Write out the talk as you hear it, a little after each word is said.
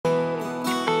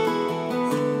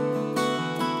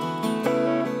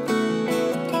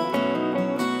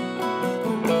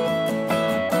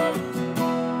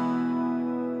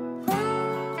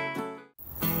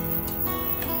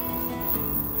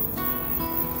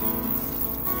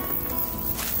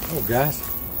Oh guys,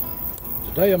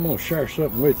 today I'm going to share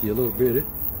something with you a little bit.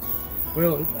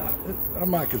 I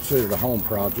might consider it a home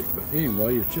project, but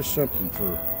anyway, it's just something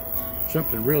to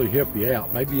really help you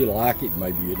out. Maybe you like it,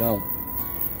 maybe you don't.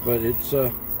 But it's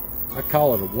I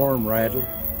call it a worm rattler.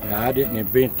 Now, I didn't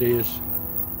invent this,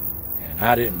 and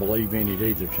I didn't believe in it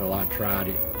either till I tried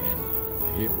it,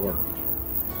 and it worked.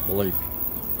 Believe me.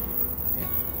 And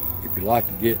if you like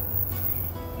to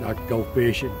go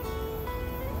fishing,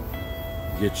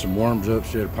 get some worms up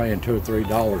instead of paying $2 or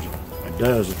 $3 a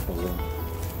dozen for them,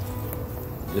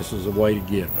 this is the way to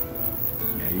get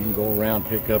them. Now you can go around,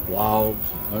 pick up logs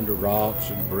under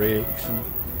rocks and bricks and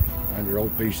under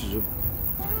old pieces of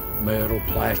metal,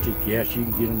 plastic. Yes, you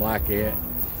can get them like that.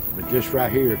 But this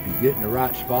right here, if you get in the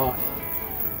right spot,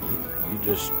 you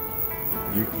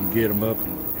can get them up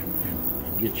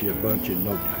and get you a bunch in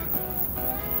no time.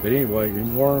 But anyway,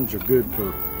 worms are good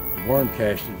for worm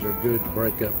castings. Are good to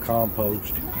break up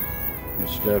compost and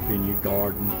stuff in your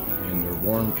garden, and their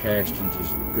worm castings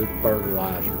is good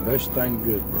fertilizer. Best thing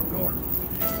good for a garden.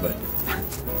 But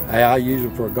I use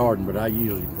them for a garden, but I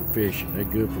use them for fishing. They're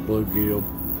good for bluegill,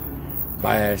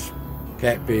 bass,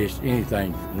 catfish,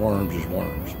 anything. Worms is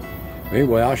worms.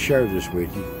 Anyway, I'll share this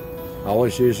with you. All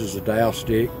this is a dowel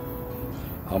stick.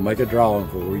 I'll make a drawing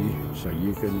for you so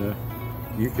you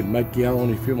can make your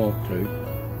own if you want to.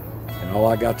 And all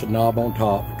I got's a knob on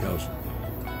top, because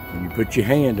when you put your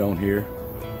hand on here,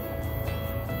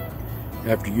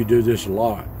 after you do this a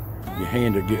lot, your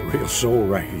hand will get real sore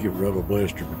right here, you'll rub a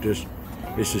blister. But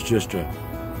this is just a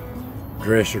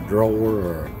dresser drawer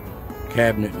or a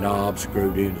cabinet knob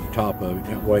screwed into the top of it.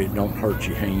 That way it don't hurt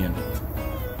your hand.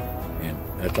 And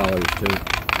that's all there is to it.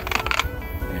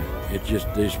 And it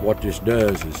just, what this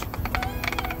does is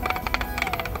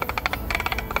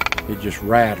it just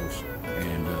rattles.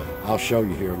 And I'll show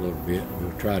you here a little bit.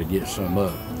 We'll try to get some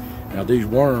up. Now these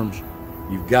worms,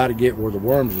 you've got to get where the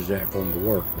worms is at for them to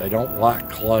work. They don't like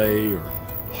clay or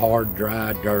hard,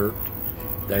 dry dirt.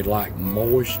 They like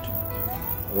moist,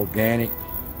 organic,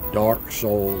 dark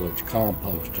soil that's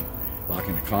composted, like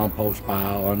in a compost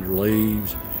pile, under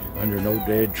leaves, under no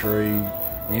dead tree,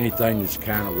 anything that's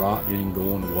kind of rotten and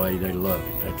going away. They love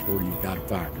it. That's where you got to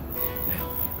find them. Now,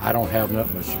 I don't have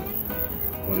nothing but some,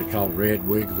 what they call red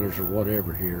wigglers or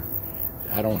whatever here.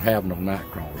 I don't have no night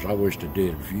crawlers. I wish I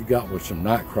did. If you got what some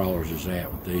night crawlers is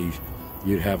at with these,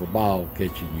 you'd have a ball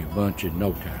catching you a bunch in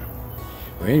no time.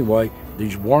 But anyway,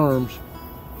 these worms,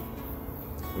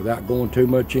 without going too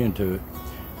much into it,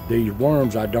 these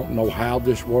worms, I don't know how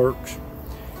this works.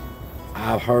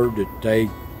 I've heard that they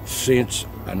sense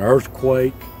an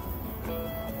earthquake,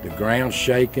 the ground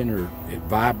shaking, or a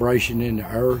vibration in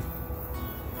the earth.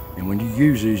 And when you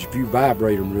use these, if you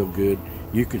vibrate them real good,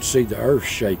 you can see the earth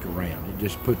shake around. It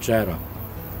just puts out a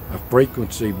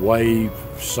frequency wave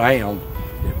sound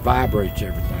that vibrates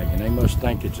everything. And they must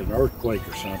think it's an earthquake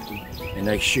or something, and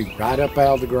they shoot right up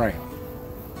out of the ground.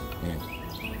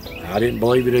 And I didn't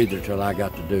believe it either till I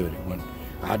got to do it. When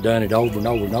I done it over and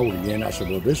over and over again, I said,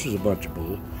 well, this is a bunch of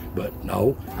bull. But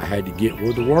no, I had to get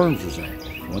where the worms was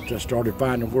at. Once I started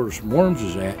finding where some worms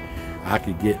is at, I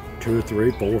could get 2 or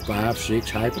 3, 4, 5, 6,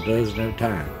 half a dozen at a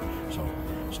time. So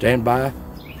stand by,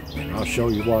 and I'll show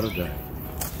you what I've done.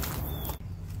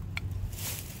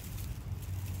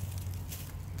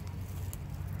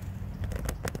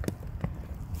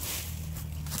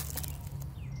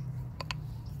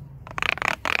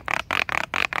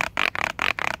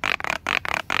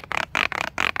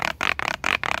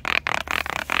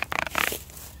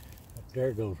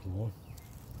 There goes one.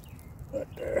 Right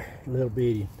there, little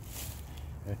bitty.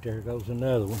 Right there goes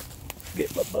another one.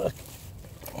 Get my bucket.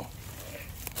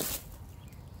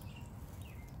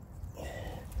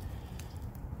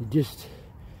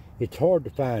 It's hard to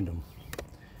find them,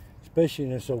 especially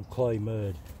in this old clay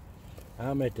mud.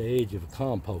 I'm at the edge of a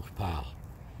compost pile,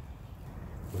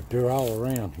 but they're all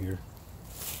around here.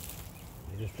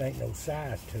 There just ain't no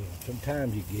size to them.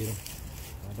 Sometimes you get them.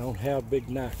 I don't have big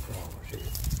night crawlers here.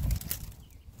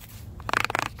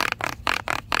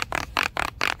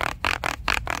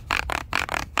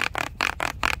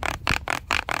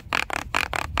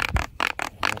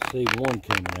 I see one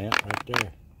coming out right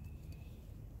there.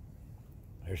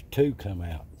 There's 2 come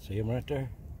out. See them right there?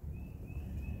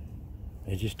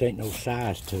 There just ain't no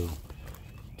size to them.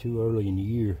 Too early in the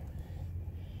year.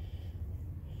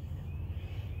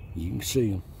 You can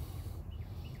see them.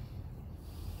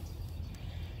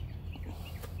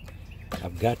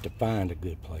 I've got to find a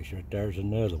good place. Right there's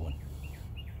another one.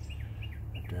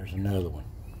 Right there's another one.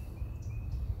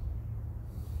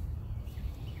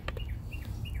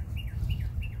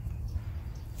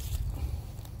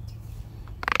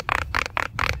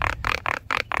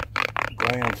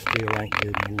 ground still ain't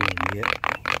good and warm yet.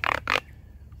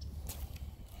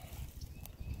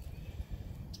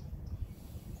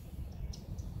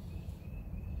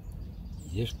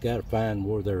 You just got to find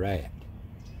where they're at,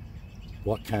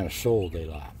 what kind of soil they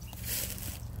like.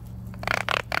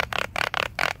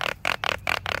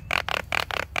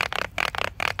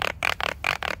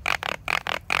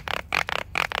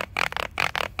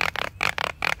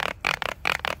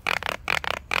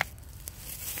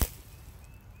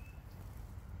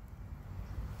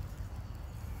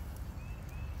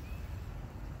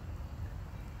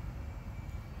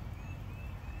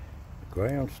 The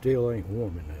ground still ain't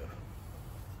warm enough.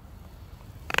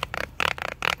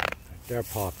 Right there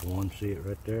popped one, see it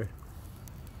right there?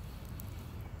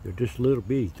 They're just little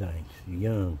bitty things,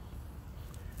 young.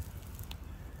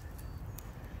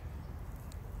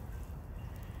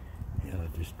 Yeah,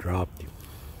 I just dropped him.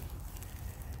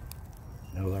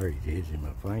 No, there he is in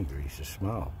my finger, he's so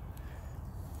small.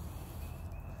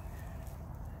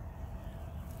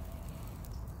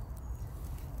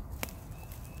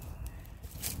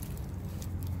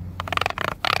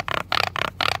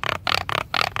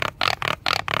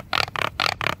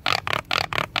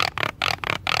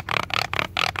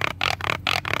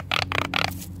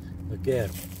 Look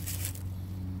at them.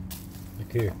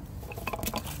 Look here.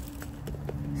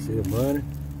 See them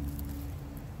running?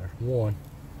 There's one.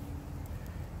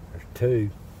 There's two.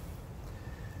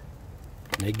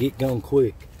 And they get gone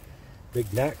quick.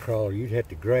 Big night crawler, you'd have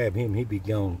to grab him, he'd be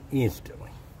gone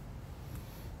instantly.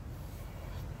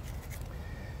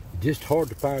 Just hard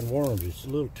to find worms. It's a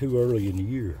little too early in the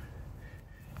year.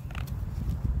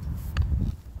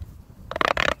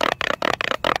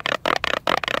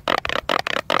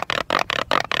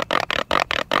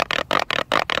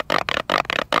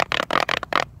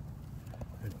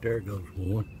 There goes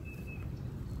one.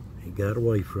 He got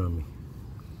away from me.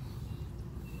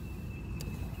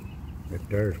 Right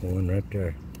there's one right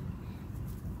there.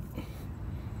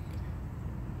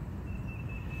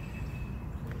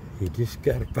 You just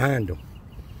got to find them.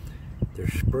 They're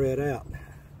spread out.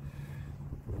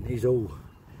 And these old,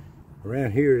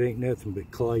 around here it ain't nothing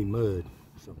but clay mud.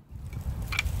 So.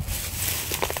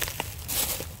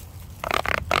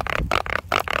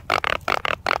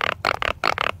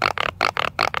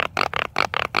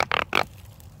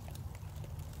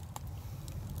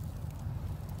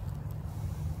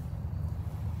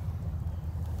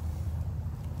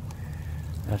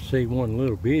 I see one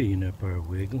little bitty in up there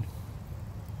wiggling.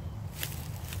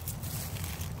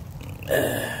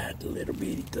 The little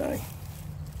bitty thing.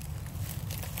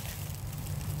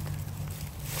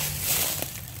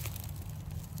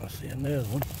 I see another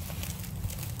one.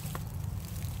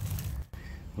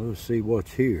 Let's see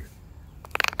what's here.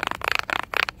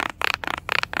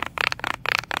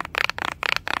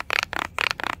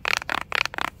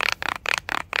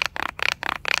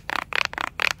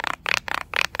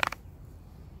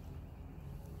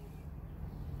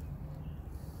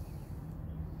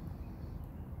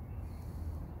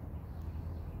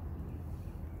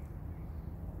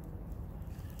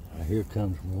 Here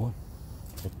comes one,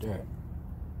 right there.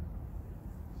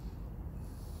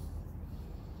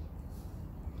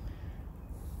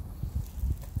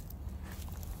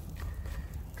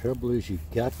 Trouble is, you've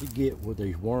got to get where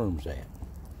these worms at.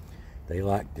 They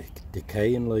like the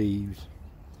decaying leaves,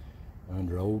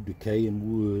 under old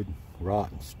decaying wood,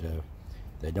 rotten stuff.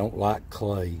 They don't like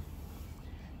clay,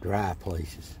 dry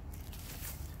places.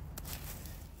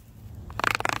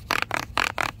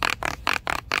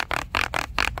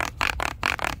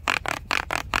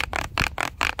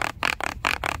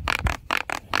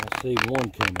 See one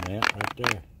coming out right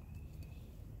there.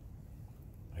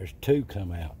 There's two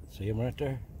come out. See them right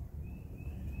there?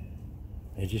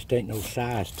 There just ain't no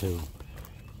size to them.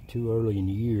 Too early in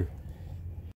the year.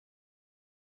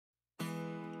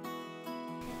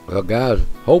 Well guys,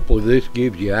 hopefully this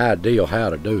gives you an idea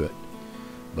how to do it.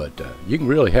 But you can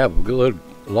really have a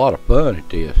lot of fun at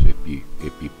this if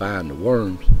you find the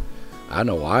worms. I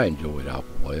know I enjoy it awful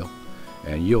well.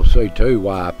 And you'll see too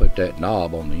why I put that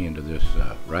knob on the end of this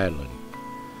rattling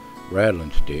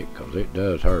stick, because it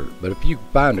does hurt. But if you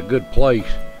find a good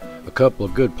place, a couple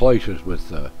of good places with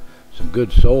some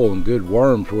good soil and good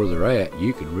worms where they're at,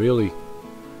 you can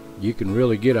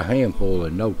really get a handful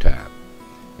in no time.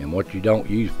 And what you don't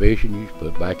use fishing, you just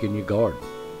put back in your garden.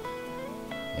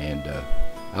 And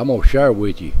I'm gonna share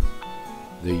with you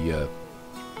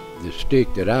the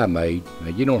stick that I made. Now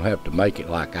you don't have to make it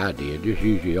like I did, just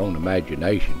use your own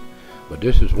imagination. But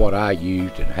this is what I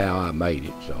used and how I made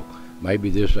it. So maybe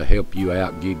this will help you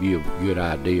out and give you a good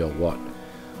idea of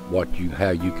how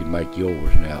you can make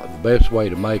yours. Now the best way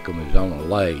to make them is on a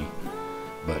lathe.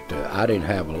 But I didn't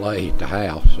have a lathe at the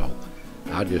house, so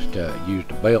I just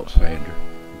used a belt sander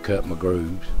and cut my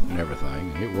grooves and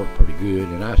everything, and it worked pretty good.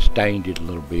 And I stained it a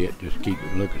little bit, just to keep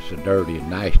it looking so dirty and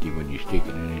nasty when you stick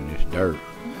it in this dirt.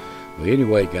 Well,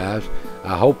 anyway, guys,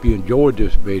 I hope you enjoyed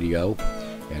this video,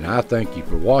 and I thank you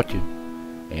for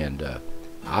watching, and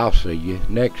I'll see you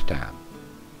next time.